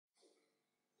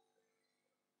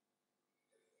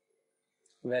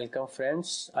Welcome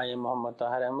friends, I am Muhammad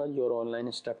Tahir Ahmed, your online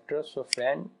instructor. So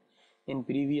friend, in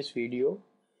previous video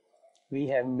we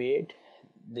have made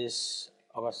this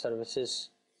our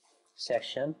services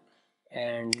section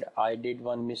and I did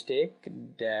one mistake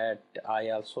that I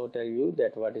also tell you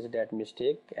that what is that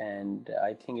mistake, and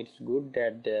I think it's good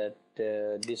that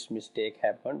this mistake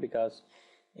happened, because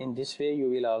in this way you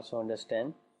will also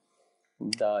understand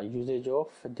the usage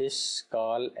of this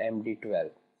call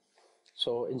MD12.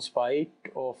 So in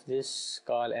spite of this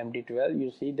call MD12,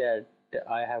 you see that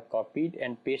I have copied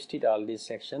and pasted all these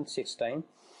sections 6 times,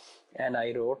 and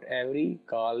I wrote every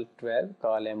call 12,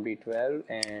 call MD12,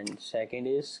 and second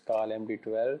is call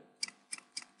MD12,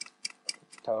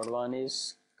 third one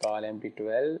is call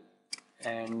MD12,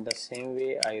 and the same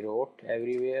way I wrote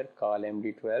everywhere call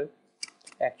MD12.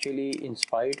 Actually, in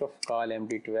spite of call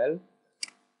MD12,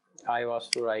 I was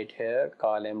to write here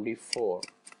call MD4.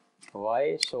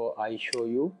 Why? So I show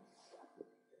you.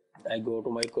 I go to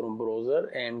my Chrome browser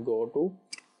and go to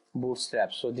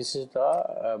bootstrap. So this is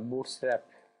the bootstrap,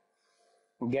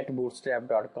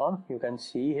 getbootstrap.com. You can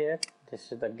see here,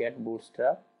 this is the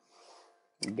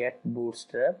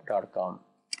getbootstrap.com,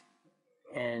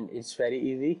 and it's very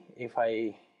easy. If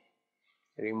I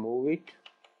remove it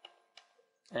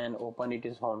and open it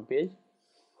is home page.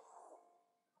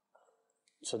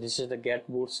 So this is the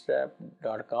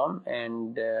getbootstrap.com,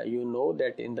 and you know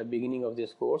that in the beginning of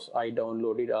this course I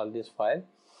downloaded all this file,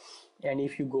 and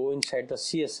if you go inside the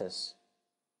CSS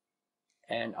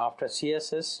and after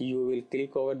CSS you will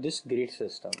click over this grid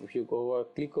system. If you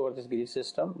click over this grid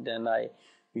system, then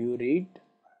you read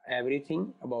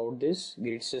everything about this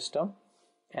grid system,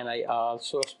 and I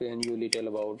also explain you little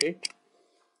about it.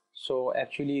 So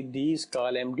actually these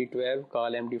call MD12,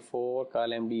 call MD4, call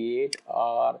MD8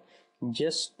 are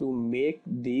just to make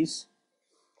these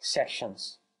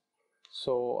sections.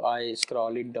 So I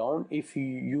scroll it down. If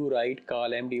you write call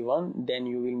MD1, then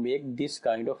you will make this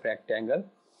kind of rectangle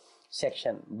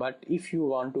section. But if you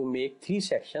want to make 3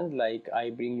 sections, like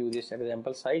I bring you this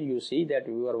example side, you see that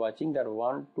we are watching that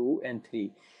 1, 2 and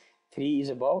 3. 3 is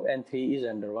above and 3 is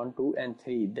under, 1, 2 and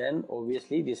 3. Then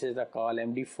obviously this is the call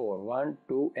MD4, 1,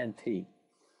 2 and 3.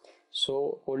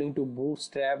 So according to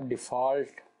Bootstrap default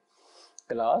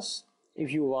class,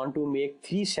 if you want to make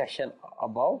 3 sections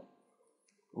above,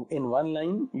 in one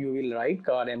line you will write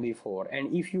call MD4,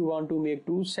 and if you want to make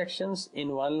 2 sections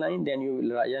in one line, then you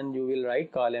will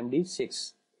write call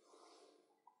MD6.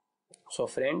 So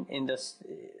friend, in this,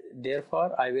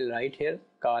 therefore I will write here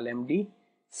call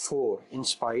MD4 in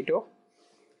spite of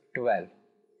 12.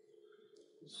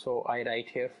 So I write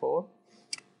here 4,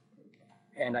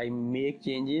 and I make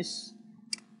changes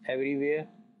everywhere.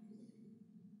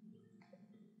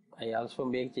 I also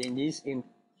make changes in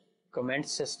comment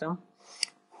system,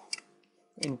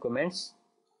 in comments,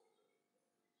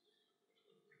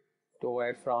 to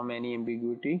avoid from any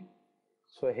ambiguity.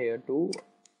 So here too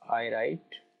I write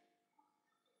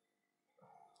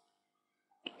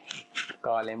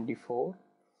call MD4.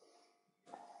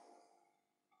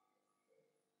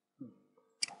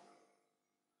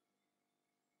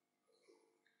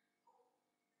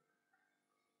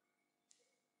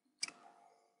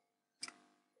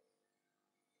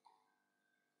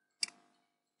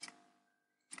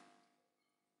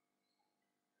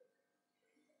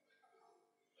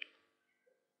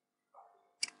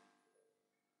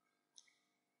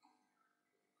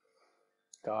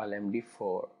 Call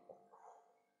MD4.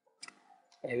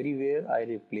 Everywhere I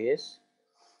replace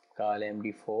call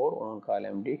MD4 on call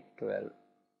MD12.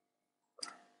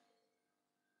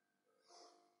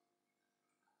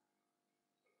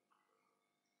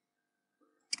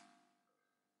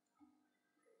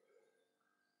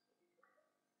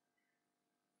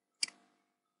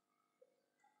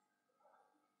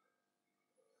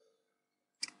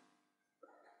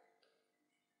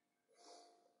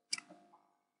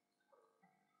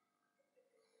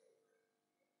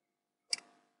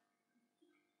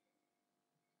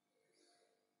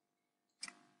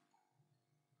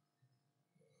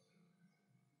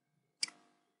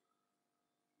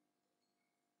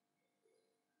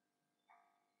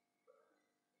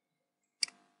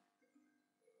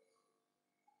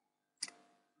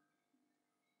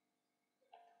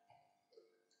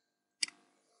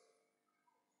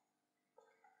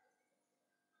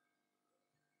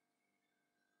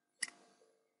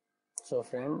 So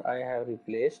friend, I have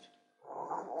replaced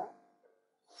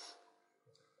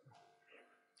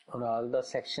on all the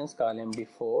sections call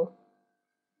MD4.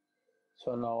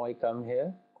 So now I come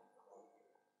here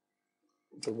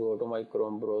to go to my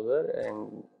Chrome browser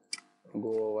and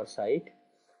go over site,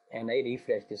 and I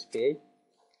refresh this page.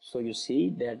 So you see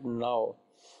that now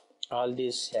all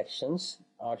these sections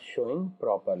are showing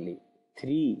properly,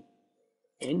 3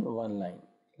 in one line,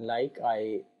 like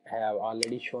I have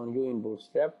already shown you in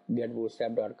Bootstrap,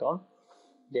 getbootstrap.com,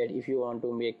 that if you want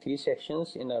to make 3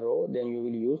 sections in a row, then you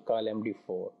will use column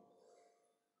D4.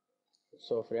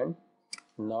 So friend,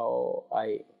 now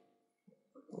I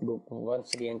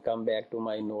once again come back to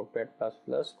my Notepad++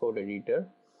 code editor,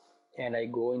 and I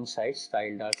go inside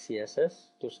style.css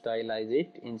to stylize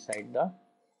it inside the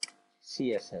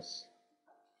CSS.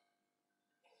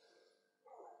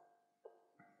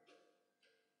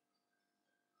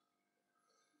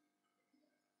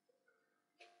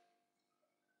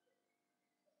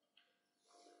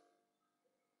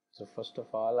 So first of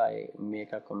all, I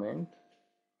make a comment.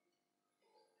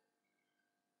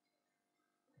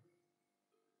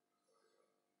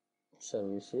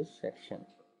 Services section.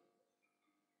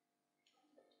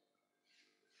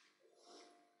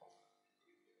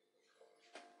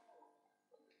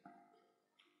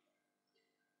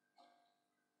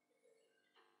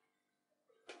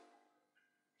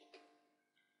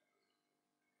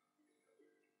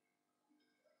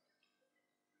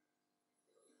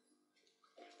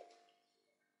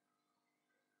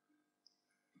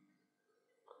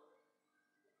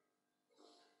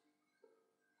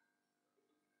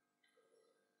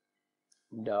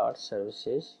 Dot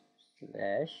services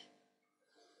slash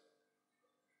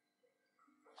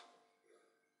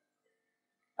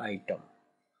item,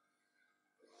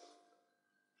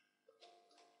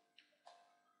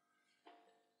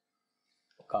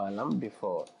 column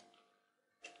before,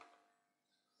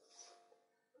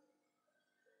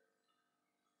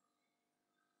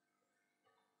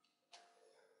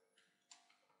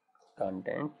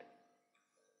 content,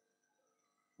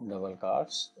 double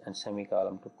quotes and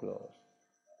semicolon to close.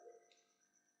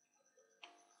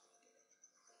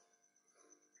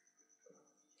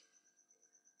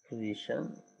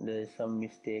 Position, there is some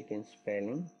mistake in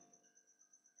spelling.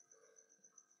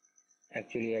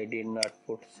 Actually, I did not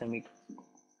put semicolon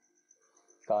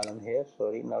here,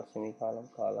 sorry, not semicolon,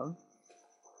 column,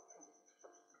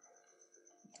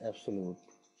 absolute.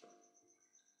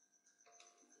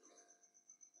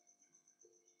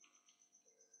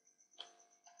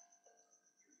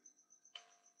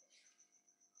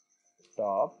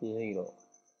 Top 0,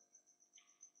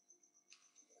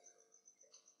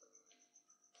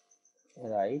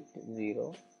 right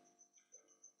 0,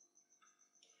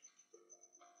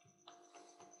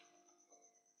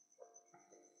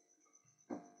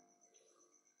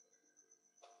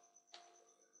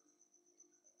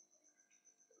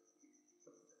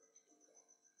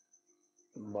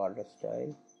 border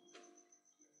style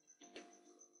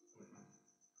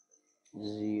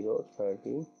 0,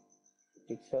 30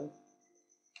 pixel,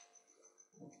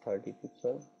 30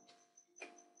 pixel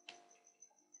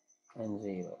and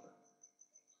 0.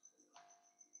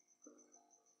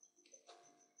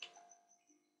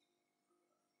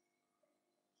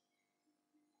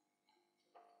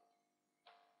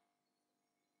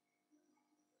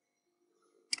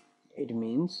 It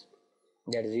means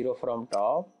that 0 from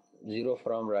top, 0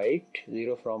 from right,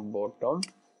 0 from bottom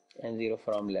and 0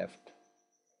 from left.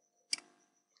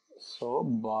 So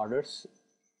borders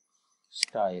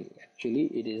style,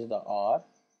 actually it is the R,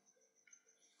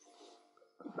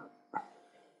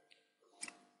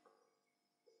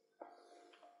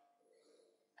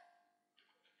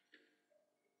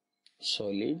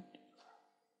 solid,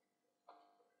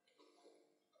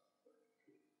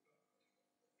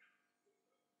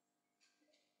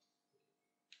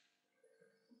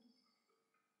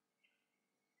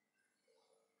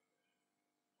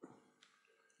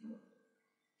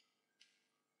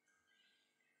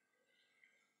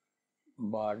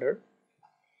 border,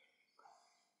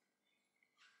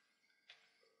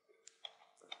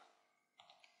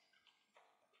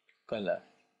 color.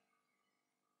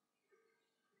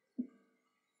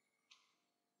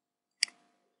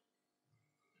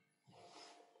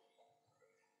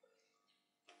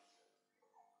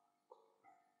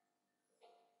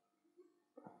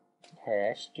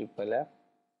 Hash triple F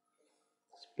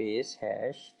space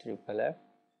hash triple F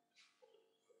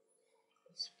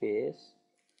space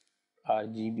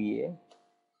RGBA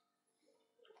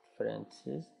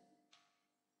parentheses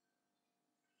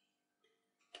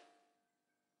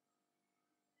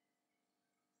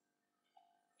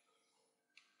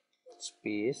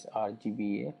space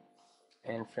RGBA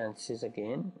and parentheses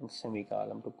again and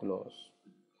semicolon to close.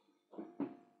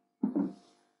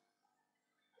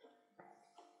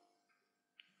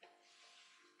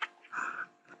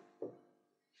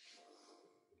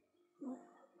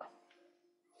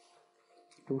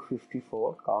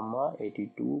 (254,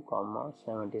 82,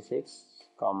 76,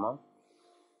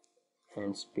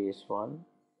 and space 1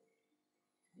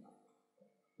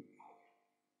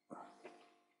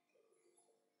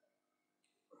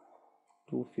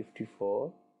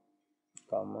 254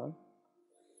 comma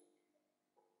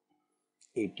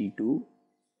 82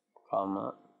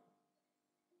 comma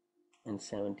and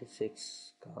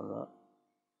 76 comma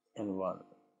and 1.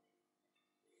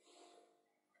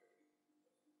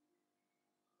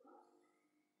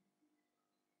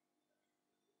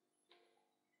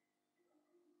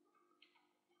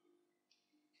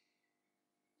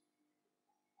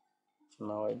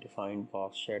 Now I define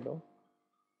box shadow.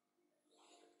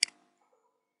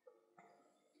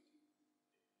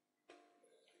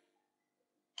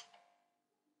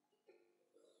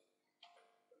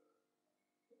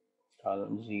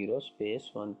 Column 0 space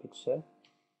 1 pixel,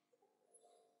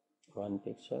 1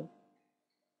 pixel,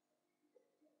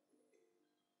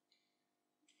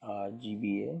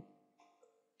 RGBA,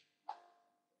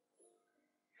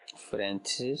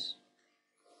 parenthesis,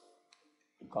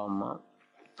 comma,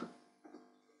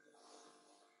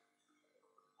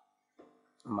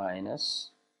 minus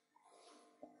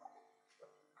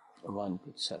 1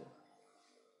 pixel,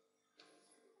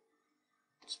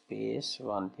 space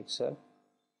 1 pixel,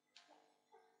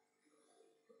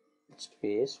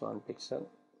 space 1 pixel,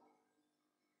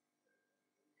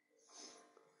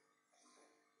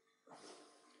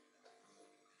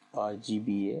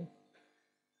 RGBA,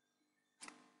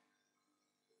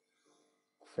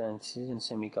 parenthesis and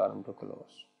semicolon to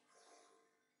close,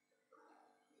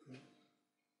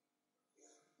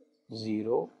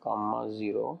 0 comma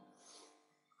 0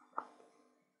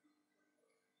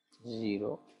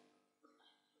 0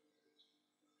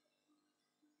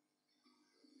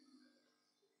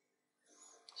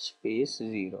 space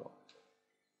 0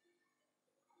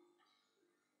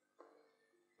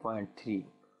 0.3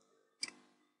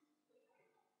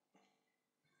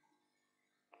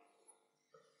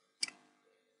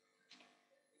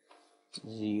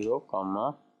 0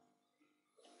 comma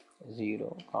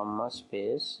 0 comma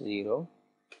space 0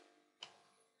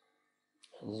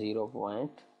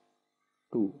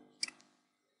 0.2.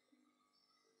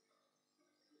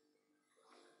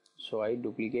 So I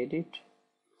duplicate it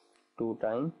 2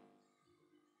 times,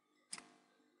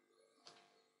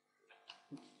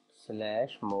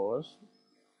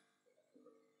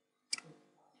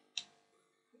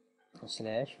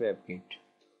 /more/webkit.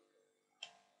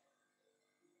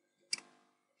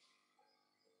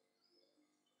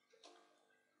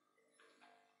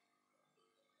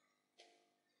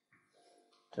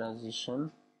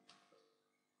 Transition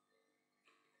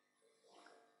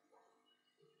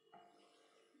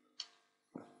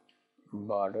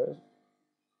border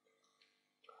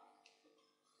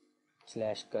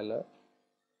 /color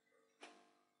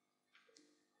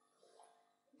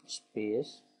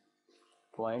space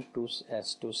 0.2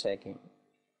 s2 second,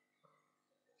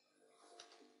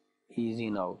 ease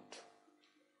in out.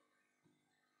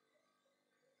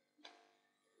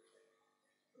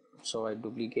 So I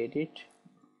duplicate it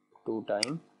 2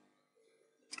 times,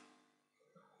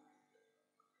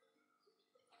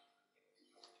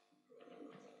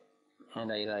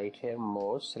 and I write here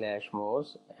more/more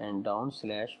and down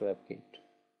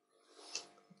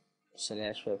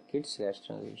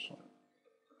 /webkit/transition.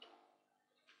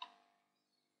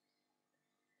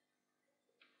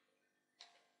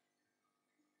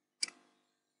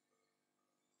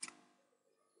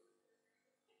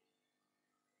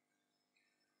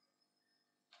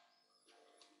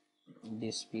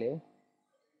 Display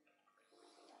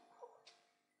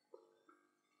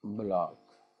block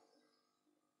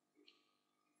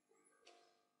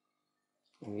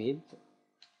with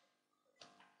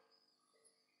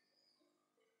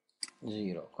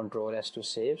 0. Control S to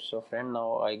save. So friend,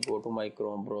 now I go to my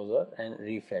Chrome browser and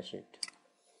refresh it.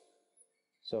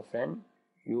 So friend,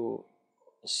 you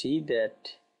see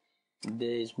that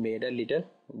there is made a little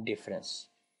difference.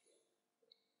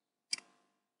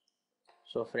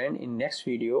 So friend, in next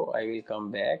video I will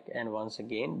come back and once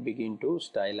again begin to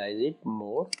stylize it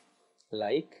more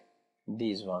like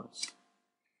these ones.